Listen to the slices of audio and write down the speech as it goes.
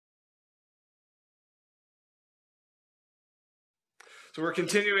So we're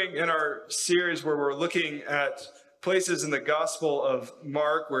continuing in our series where we're looking at places in the Gospel of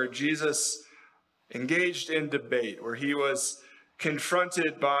Mark where Jesus engaged in debate, where he was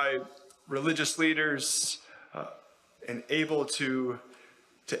confronted by religious leaders and able to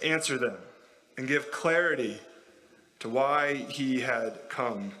answer them and give clarity to why he had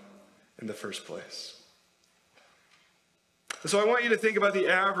come in the first place. So I want you to think about the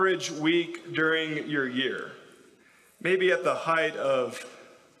average week during your year, maybe at the height of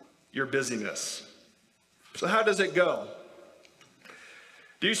your busyness. So how does it go?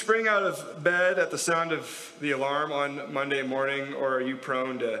 Do you spring out of bed at the sound of the alarm on Monday morning, or are you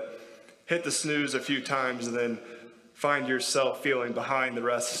prone to hit the snooze a few times and then find yourself feeling behind the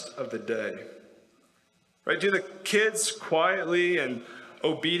rest of the day? Right? Do the kids quietly and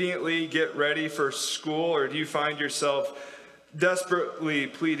obediently get ready for school, or do you find yourself desperately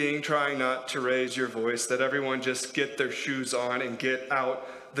pleading, trying not to raise your voice, that everyone just get their shoes on and get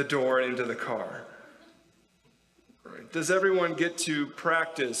out the door and into the car? Right. Does everyone get to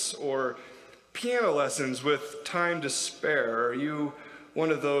practice or piano lessons with time to spare? Are you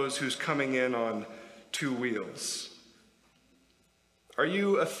one of those who's coming in on two wheels? Are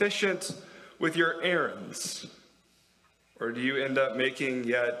you efficient with your errands? Or do you end up making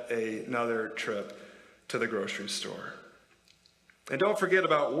yet another trip to the grocery store? And don't forget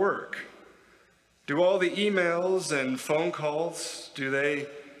about work. Do all the emails and phone calls, do they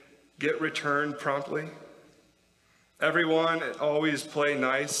get returned promptly? Everyone always play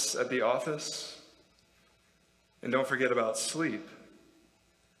nice at the office? And don't forget about sleep.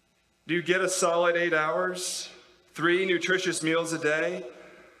 Do you get a solid 8 hours? 3 nutritious meals a day?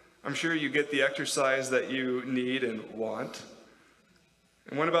 I'm sure you get the exercise that you need and want.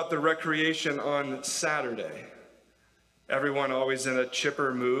 And what about the recreation on Saturday? Everyone always in a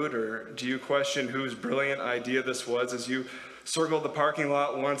chipper mood, or do you question whose brilliant idea this was as you circled the parking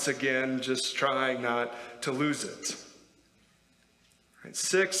lot once again, just trying not to lose it? Right,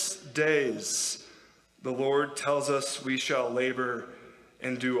 6 days, the Lord tells us we shall labor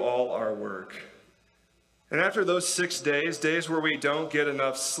and do all our work. And after those 6 days, days where we don't get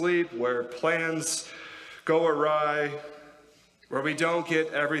enough sleep, where plans go awry, where we don't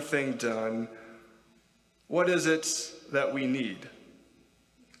get everything done, what is it that we need?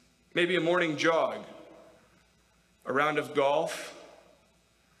 Maybe a morning jog, a round of golf,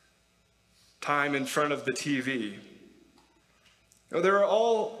 time in front of the TV. There are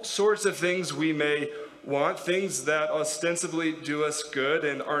all sorts of things we may want, things that ostensibly do us good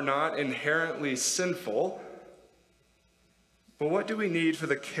and are not inherently sinful. But what do we need for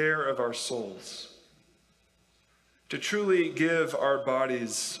the care of our souls? To truly give our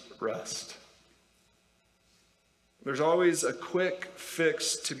bodies rest. There's always a quick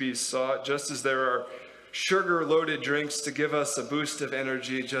fix to be sought, just as there are sugar-loaded drinks to give us a boost of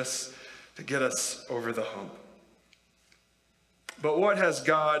energy, just to get us over the hump. But what has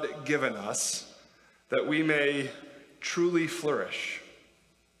God given us that we may truly flourish?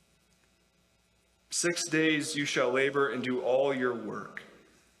 6 days you shall labor and do all your work.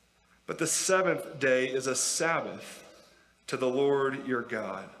 But the 7th day is a Sabbath to the Lord your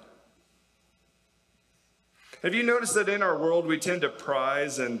God. Have you noticed that in our world we tend to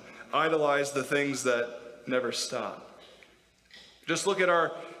prize and idolize the things that never stop? Just look at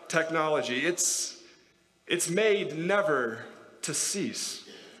our technology. It's made never to cease.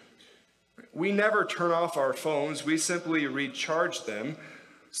 We never turn off our phones. We simply recharge them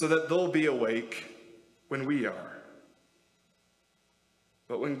so that they'll be awake when we are.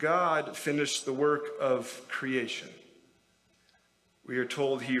 But when God finished the work of creation, we are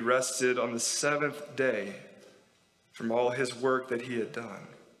told he rested on the 7th day from all his work that he had done.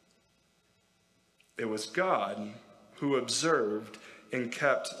 It was God who observed and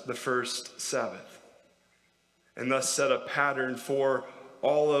kept the first Sabbath, and thus set a pattern for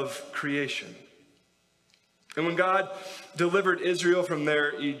all of creation. And when God delivered Israel from their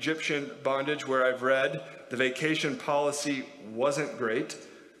Egyptian bondage, where I've read the vacation policy wasn't great,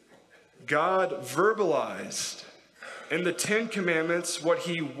 God verbalized in the 10 Commandments what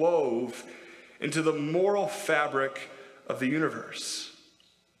he wove into the moral fabric of the universe.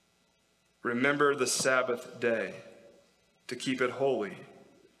 Remember the Sabbath day to keep it holy.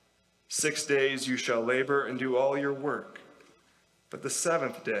 6 days you shall labor and do all your work, but the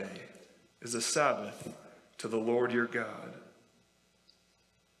 7th day is a Sabbath to the Lord your God.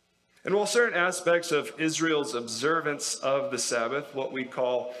 And while certain aspects of Israel's observance of the Sabbath, what we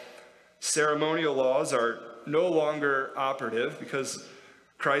call ceremonial laws, are no longer operative because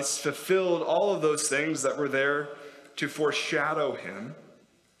Christ fulfilled all of those things that were there to foreshadow him,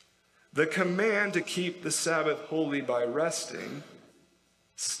 the command to keep the Sabbath holy by resting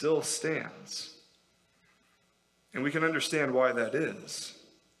still stands. And we can understand why that is.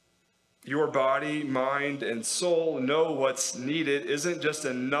 Your body, mind, and soul know what's needed isn't just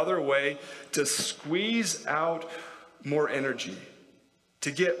another way to squeeze out more energy,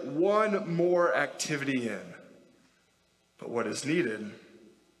 to get one more activity in. But what is needed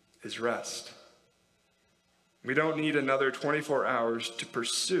is rest. We don't need another 24 hours to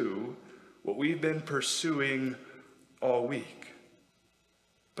pursue what we've been pursuing all week,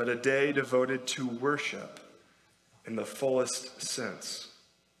 but a day devoted to worship in the fullest sense.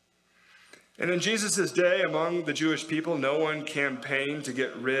 And in Jesus' day, among the Jewish people, no one campaigned to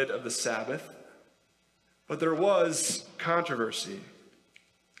get rid of the Sabbath, but there was controversy.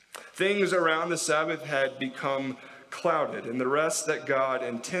 Things around the Sabbath had become clouded, and the rest that God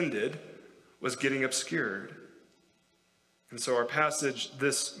intended was getting obscured. And so our passage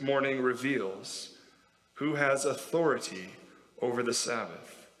this morning reveals who has authority over the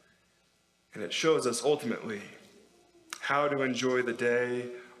Sabbath. And it shows us ultimately how to enjoy the day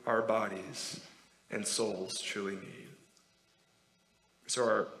our bodies and souls truly need. So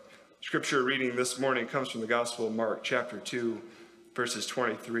our scripture reading this morning comes from the Gospel of Mark, chapter 2, verses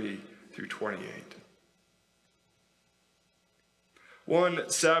 23 through 28. One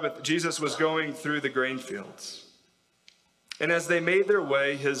Sabbath, Jesus was going through the grain fields. And as they made their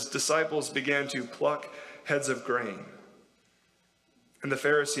way, his disciples began to pluck heads of grain. And the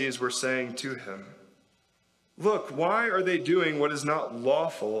Pharisees were saying to him, "Look, why are they doing what is not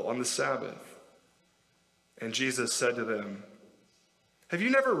lawful on the Sabbath?" And Jesus said to them, "Have you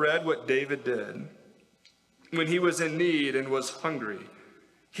never read what David did when he was in need and was hungry,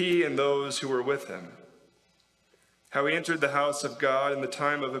 he and those who were with him? How he entered the house of God in the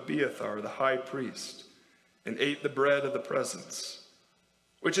time of Abiathar, the high priest, and ate the bread of the presence,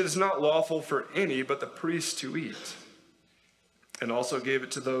 which it is not lawful for any but the priest to eat, and also gave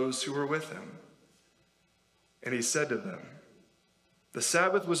it to those who were with him. And he said to them, the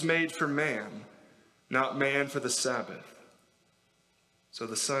Sabbath was made for man, not man for the Sabbath. So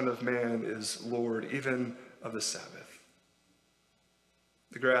the Son of Man is Lord even of the Sabbath."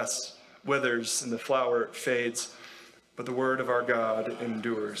 The grass withers and the flower fades, but the word of our God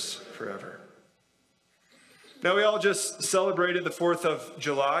endures forever. Now, we all just celebrated the 4th of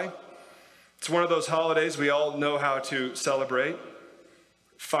July. It's one of those holidays we all know how to celebrate.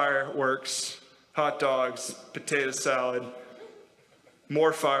 Fireworks, hot dogs, potato salad,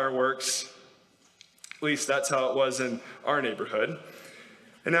 more fireworks. At least that's how it was in our neighborhood.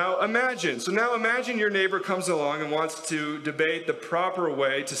 And now imagine your neighbor comes along and wants to debate the proper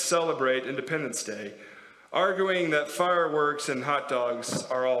way to celebrate Independence Day, arguing that fireworks and hot dogs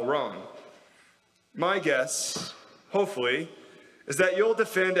are all wrong. My guess, hopefully, is that you'll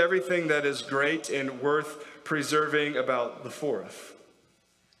defend everything that is great and worth preserving about the 4th.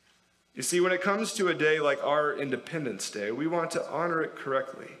 You see, when it comes to a day like our Independence Day, we want to honor it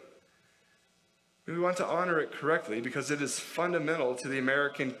correctly. We want to honor it correctly because it is fundamental to the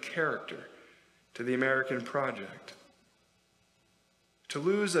American character, to the American project. To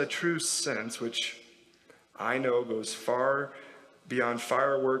lose a true sense, which I know goes far beyond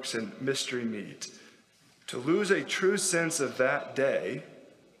fireworks and mystery meat, to lose a true sense of that day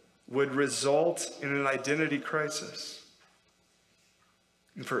would result in an identity crisis.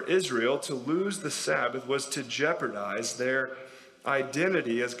 And for Israel, to lose the Sabbath was to jeopardize their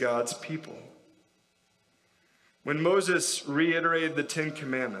identity as God's people. When Moses reiterated the 10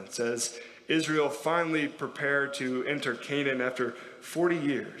 Commandments as Israel finally prepared to enter Canaan after 40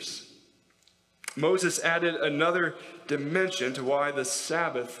 years, Moses added another dimension to why the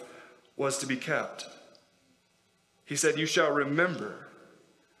Sabbath was to be kept. He said, "You shall remember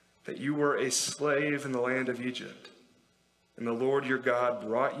that you were a slave in the land of Egypt, and the Lord your God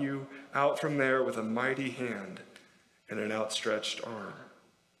brought you out from there with a mighty hand and an outstretched arm."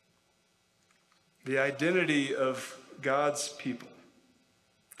 The identity of God's people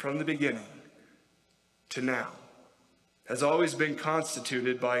from the beginning to now has always been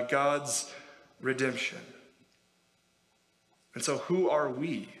constituted by God's redemption. And so who are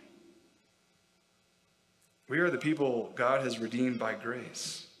we? We are the people God has redeemed by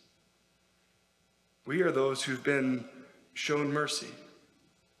grace. We are those who've been shown mercy,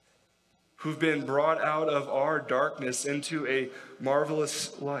 who've been brought out of our darkness into a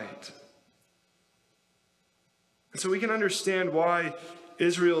marvelous light. And so we can understand why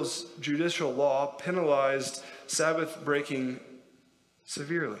Israel's judicial law penalized Sabbath breaking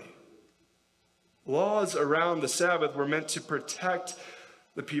severely. Laws around the Sabbath were meant to protect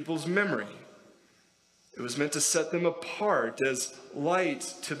the people's memory. It was meant to set them apart as light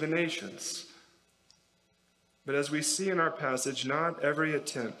to the nations. But as we see in our passage, not every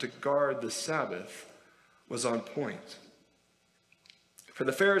attempt to guard the Sabbath was on point. For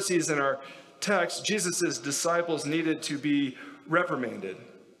the Pharisees in our text, Jesus' disciples needed to be reprimanded,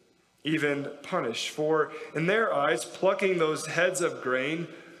 even punished, for in their eyes, plucking those heads of grain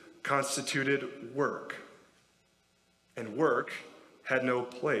constituted work. And work had no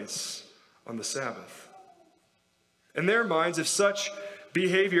place on the Sabbath. In their minds, if such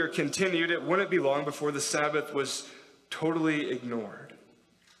behavior continued, it wouldn't be long before the Sabbath was totally ignored.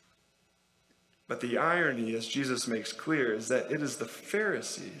 But the irony, as Jesus makes clear, is that it is the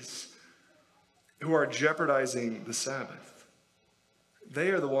Pharisees who are jeopardizing the Sabbath. They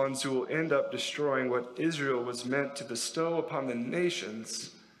are the ones who will end up destroying what Israel was meant to bestow upon the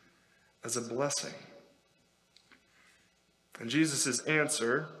nations as a blessing. And Jesus'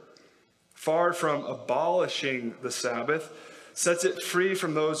 answer, far from abolishing the Sabbath, sets it free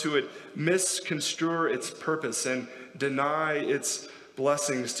from those who would misconstrue its purpose and deny its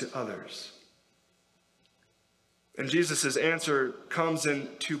blessings to others. And Jesus' answer comes in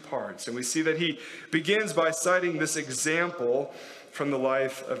two parts. And we see that he begins by citing this example from the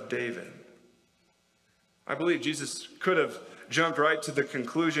life of David. I believe Jesus could have jumped right to the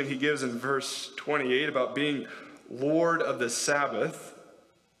conclusion he gives in verse 28 about being Lord of the Sabbath.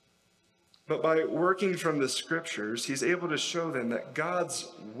 But by working from the scriptures, he's able to show them that God's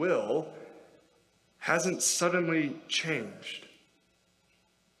will hasn't suddenly changed.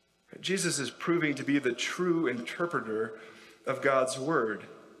 Jesus is proving to be the true interpreter of God's word.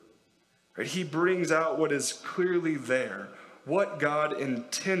 He brings out what is clearly there, what God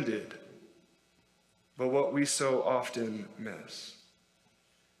intended, but what we so often miss.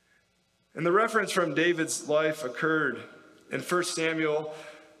 And the reference from David's life occurred in 1 Samuel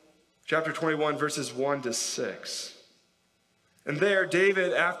chapter 21, verses 1 to 6. And there,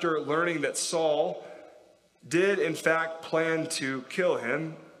 David, after learning that Saul did in fact plan to kill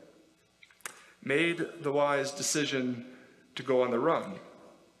him, made the wise decision to go on the run.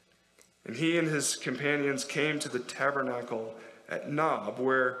 And he and his companions came to the tabernacle at Nob,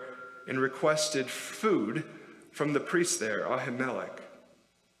 where and requested food from the priest there, Ahimelech.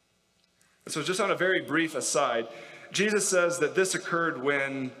 So just on a very brief aside, Jesus says that this occurred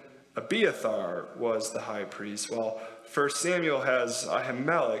when Abiathar was the high priest, while 1 Samuel has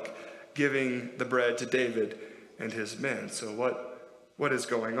Ahimelech giving the bread to David and his men. So what is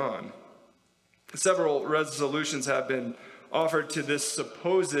going on? Several resolutions have been offered to this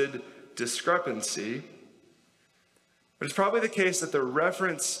supposed discrepancy. But it's probably the case that the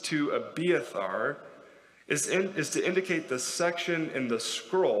reference to Abiathar is to indicate the section in the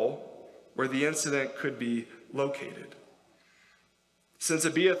scroll where the incident could be located. Since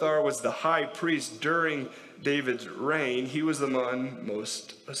Abiathar was the high priest during David's reign, he was the one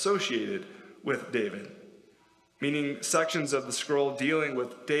most associated with David, meaning sections of the scroll dealing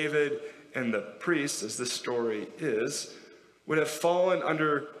with David and the priests, as this story is, would have fallen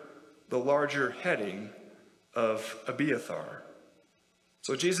under the larger heading of Abiathar.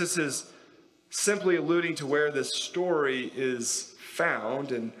 So Jesus is simply alluding to where this story is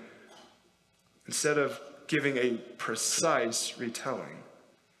found, and instead of giving a precise retelling.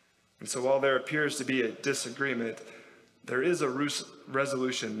 And so while there appears to be a disagreement, there is a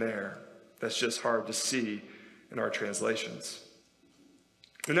resolution there that's just hard to see in our translations.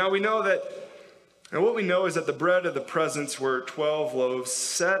 And now we know that, and what we know is that the bread of the presence were 12 loaves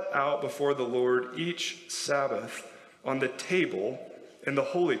set out before the Lord each Sabbath on the table in the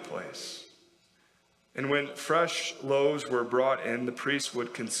holy place. And when fresh loaves were brought in, the priest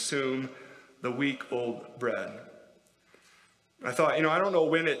would consume the week-old bread. I thought, I don't know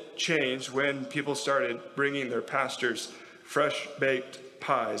when it changed, when people started bringing their pastors fresh-baked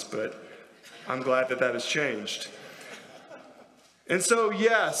pies, but I'm glad that has changed. And so,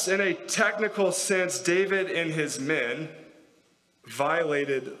 yes, in a technical sense, David and his men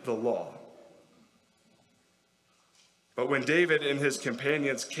violated the law. But when David and his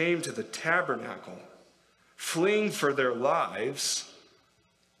companions came to the tabernacle, fleeing for their lives,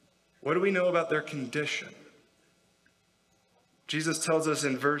 what do we know about their condition? Jesus tells us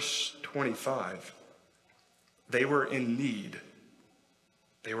in verse 25, they were in need.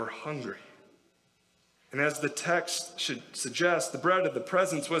 They were hungry. And as the text should suggest, the bread of the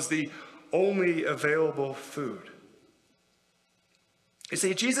presence was the only available food. You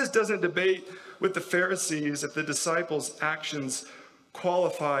see, Jesus doesn't debate with the Pharisees if the disciples' actions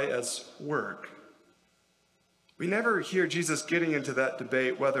qualify as work. We never hear Jesus getting into that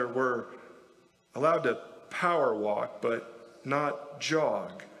debate whether we're allowed to power walk but not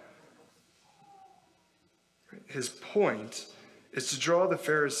jog. His point is to draw the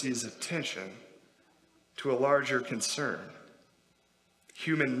Pharisees' attention to a larger concern,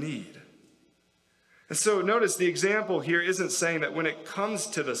 human need. And so notice the example here isn't saying that when it comes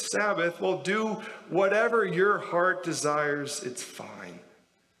to the Sabbath, well, do whatever your heart desires, it's fine.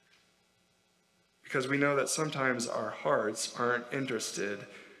 Because we know that sometimes our hearts aren't interested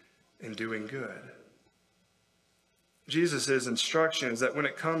in doing good. Jesus' instruction is that when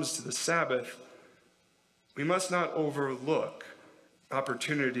it comes to the Sabbath, we must not overlook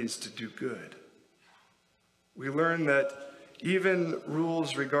opportunities to do good. We learn that even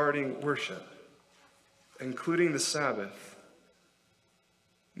rules regarding worship, including the Sabbath,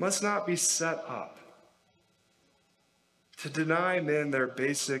 must not be set up to deny men their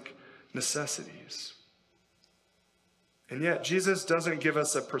basic necessities. And yet, Jesus doesn't give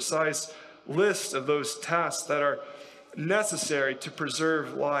us a precise list of those tasks that are necessary to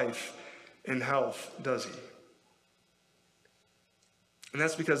preserve life and health, does he? And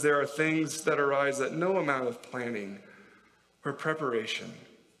that's because there are things that arise that no amount of planning or preparation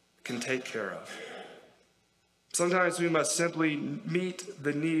can take care of. Sometimes we must simply meet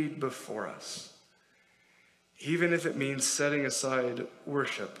the need before us, even if it means setting aside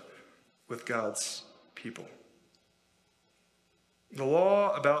worship with God's people. The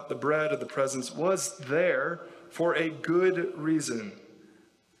law about the bread of the presence was there for a good reason.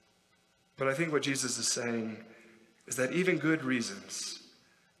 But I think what Jesus is saying is that even good reasons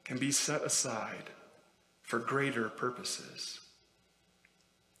can be set aside for greater purposes.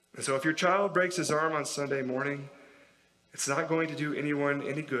 And so if your child breaks his arm on Sunday morning, it's not going to do anyone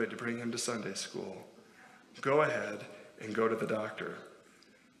any good to bring him to Sunday school. Go ahead and go to the doctor.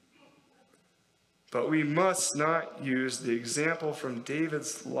 But we must not use the example from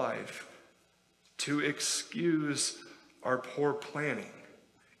David's life to excuse our poor planning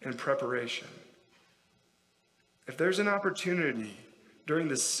and preparation. If there's an opportunity during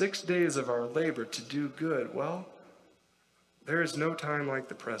the 6 days of our labor to do good, well, there is no time like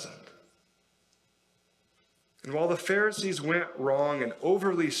the present. And while the Pharisees went wrong in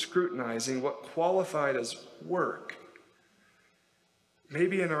overly scrutinizing what qualified as work,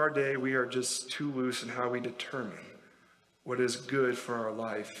 maybe in our day we are just too loose in how we determine what is good for our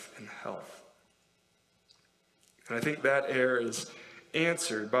life and health. And I think that error is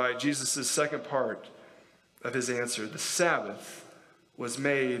answered by Jesus' second part of his answer. The Sabbath was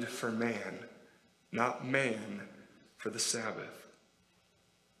made for man, not man for the Sabbath.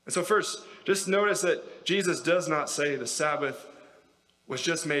 And so first, just notice that Jesus does not say the Sabbath was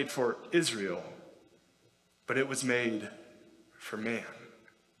just made for Israel, but it was made for man.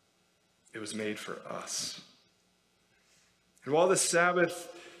 It was made for us. And while the Sabbath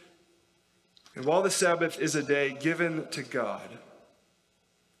is a day given to God,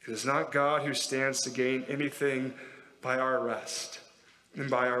 it is not God who stands to gain anything by our rest and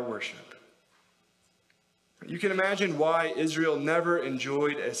by our worship. You can imagine why Israel never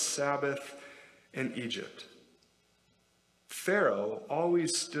enjoyed a Sabbath in Egypt. Pharaoh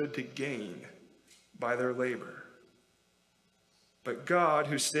always stood to gain by their labor. But God,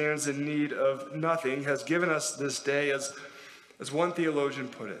 who stands in need of nothing, has given us this day, as one theologian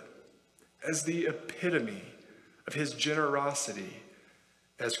put it, as the epitome of his generosity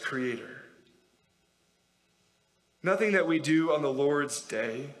as creator. Nothing that we do on the Lord's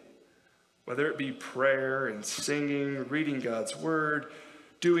day, whether it be prayer and singing, reading God's word,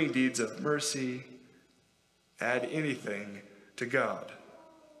 doing deeds of mercy, add anything to God.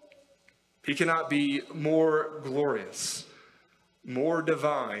 He cannot be more glorious, more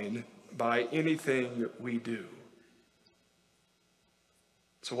divine by anything we do.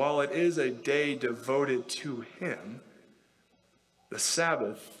 So while it is a day devoted to him, the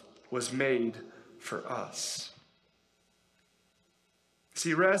Sabbath was made for us.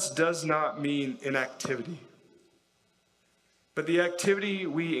 See, rest does not mean inactivity. But the activity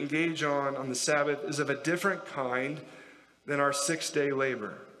we engage on the Sabbath is of a different kind than our 6-day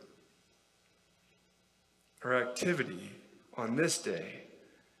labor. Our activity on this day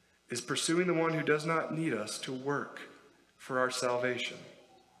is pursuing the one who does not need us to work for our salvation.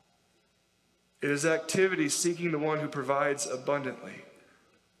 It is activity seeking the one who provides abundantly,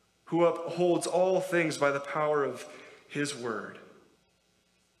 who upholds all things by the power of his word.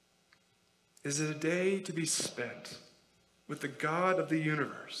 Is it a day to be spent with the God of the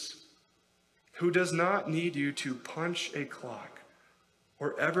universe, who does not need you to punch a clock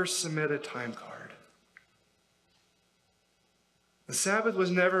or ever submit a time card? The Sabbath was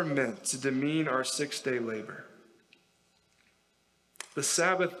never meant to demean our 6-day labor. The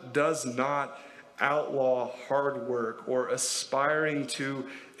Sabbath does not outlaw hard work or aspiring to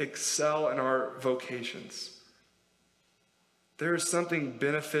excel in our vocations. There is something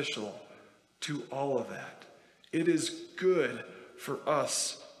beneficial to all of that. It is good for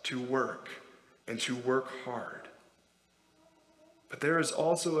us to work and to work hard. But there is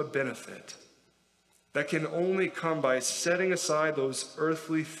also a benefit that can only come by setting aside those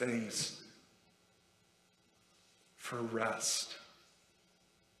earthly things for rest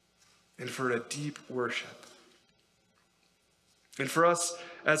and for a deep worship. And for us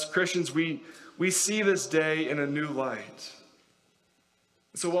as Christians, we see this day in a new light.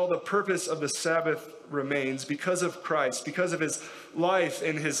 So while the purpose of the Sabbath remains, because of Christ, because of his life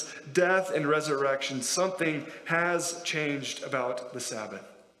and his death and resurrection, something has changed about the Sabbath.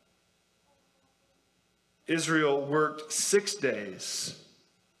 Israel worked 6 days,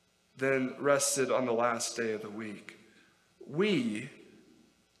 then rested on the last day of the week. We,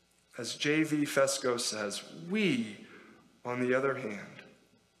 as J.V. Fesco says, we, on the other hand,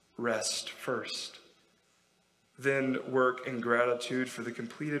 rest first, then work in gratitude for the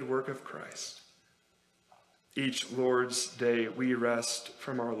completed work of Christ. Each Lord's Day, we rest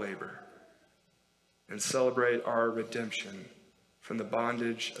from our labor and celebrate our redemption from the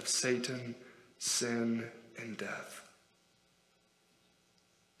bondage of Satan, sin, and death.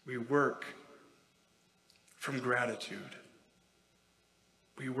 We work from gratitude.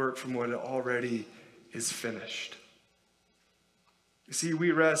 We work from what already is finished. You see,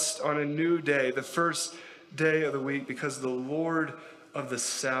 we rest on a new day, the first day of the week, because the Lord of the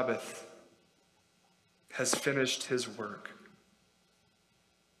Sabbath has finished his work.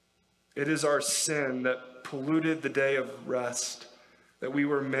 It is our sin that polluted the day of rest that we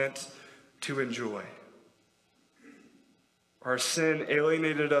were meant to enjoy. Our sin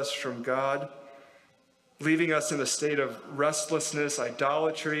alienated us from God, leaving us in a state of restlessness,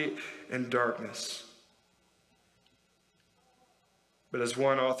 idolatry, and darkness. But as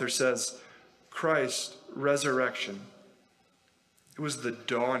one author says, Christ's resurrection, it was the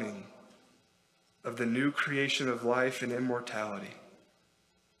dawning of the new creation of life and immortality,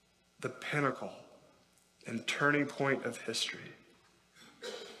 the pinnacle and turning point of history.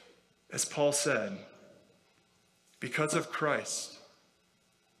 As Paul said, because of Christ,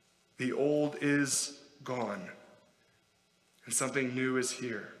 the old is gone and something new is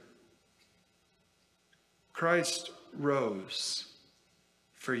here. Christ rose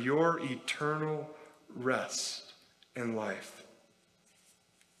for your eternal rest in life.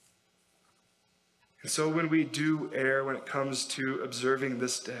 And so when we do err when it comes to observing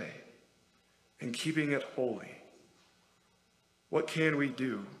this day and keeping it holy, what can we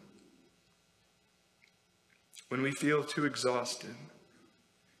do? When we feel too exhausted,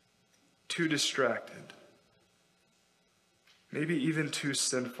 too distracted, maybe even too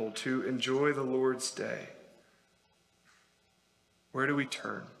sinful to enjoy the Lord's day, where do we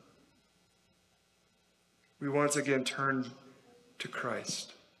turn? We once again turn to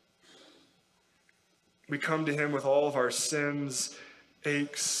Christ. We come to him with all of our sins,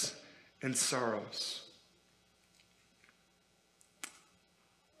 aches, and sorrows.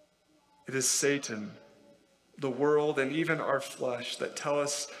 It is Satan, the world, and even our flesh that tell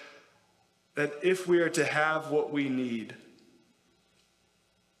us that if we are to have what we need,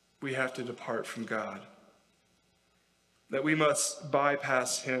 we have to depart from God. That we must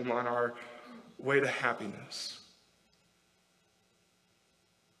bypass him on our way to happiness.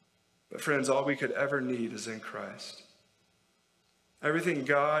 But friends, all we could ever need is in Christ. Everything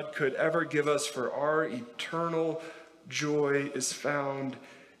God could ever give us for our eternal joy is found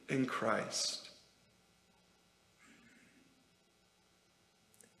in Christ.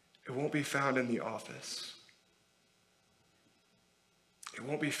 It won't be found in the office. It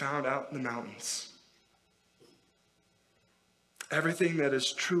won't be found out in the mountains. Everything that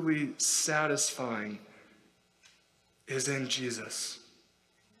is truly satisfying is in Jesus.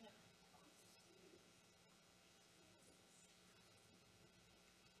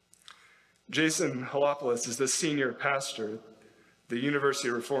 Jason Halopoulos is the senior pastor at the University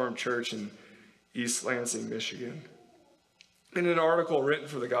Reformed Church in East Lansing, Michigan. In an article written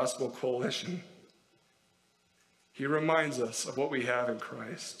for the Gospel Coalition, he reminds us of what we have in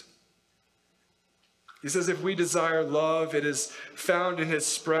Christ. He says, if we desire love, it is found in his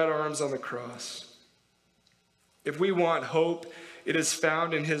spread arms on the cross. If we want hope, it is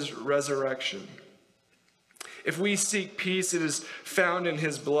found in his resurrection. If we seek peace, it is found in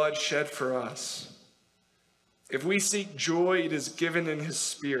his blood shed for us. If we seek joy, it is given in his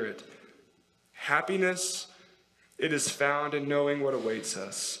Spirit. Happiness, it is found in knowing what awaits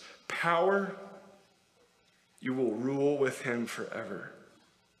us. Power, you will rule with him forever.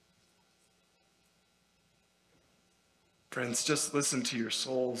 Friends, just listen to your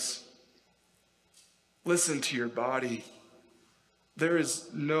souls. Listen to your body. There is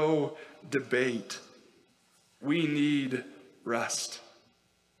no debate. We need rest.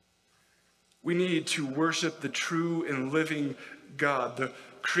 We need to worship the true and living God, the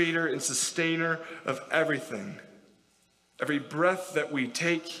creator and sustainer of everything. Every breath that we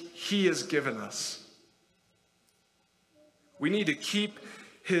take, he has given us. We need to keep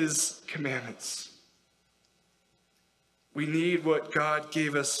his commandments. We need what God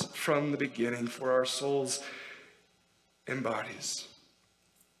gave us from the beginning for our souls and bodies.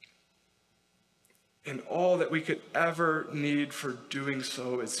 And all that we could ever need for doing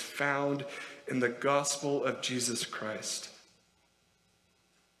so is found in the gospel of Jesus Christ.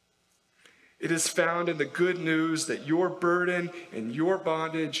 It is found in the good news that your burden and your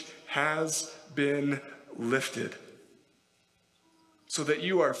bondage has been lifted, so that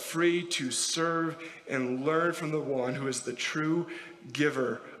you are free to serve and learn from the one who is the true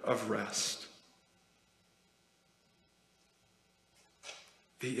giver of rest.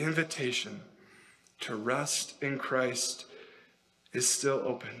 The invitation to rest in Christ is still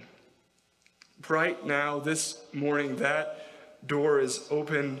open. Right now, this morning, that door is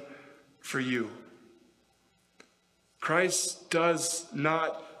open for you. Christ does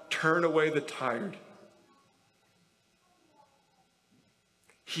not turn away the tired.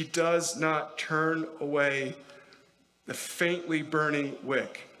 He does not turn away the faintly burning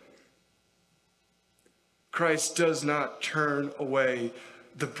wick. Christ does not turn away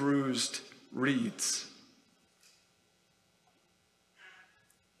the bruised reeds.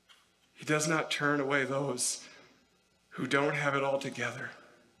 He does not turn away those who don't have it all together,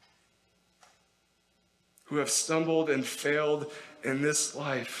 who have stumbled and failed in this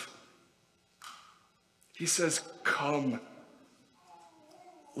life. He says, come,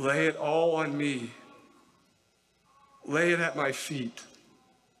 lay it all on me. Lay it at my feet.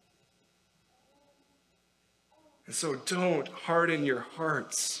 And so don't harden your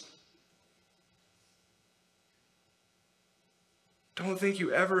hearts. Don't think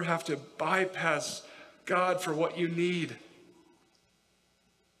you ever have to bypass God for what you need.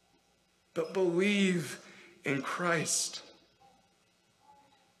 But believe in Christ.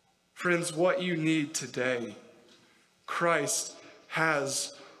 Friends, what you need today, Christ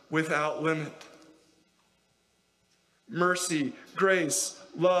has without limit. Mercy, grace,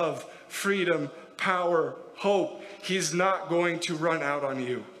 love, freedom, power, hope. He's not going to run out on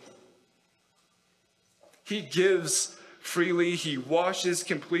you. He gives freely. He washes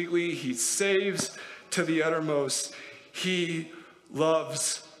completely. He saves to the uttermost. He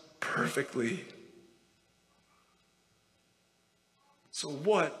loves perfectly. So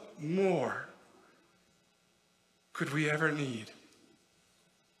what more could we ever need?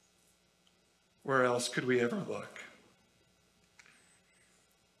 Where else could we ever look?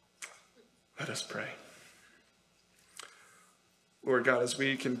 Let us pray. Lord God, as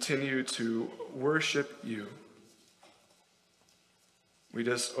we continue to worship you, we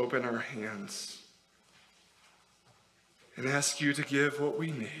just open our hands and ask you to give what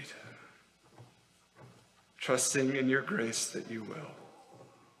we need, trusting in your grace that you will.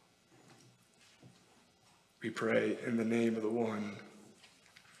 We pray in the name of the one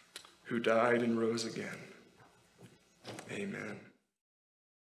who died and rose again. Amen.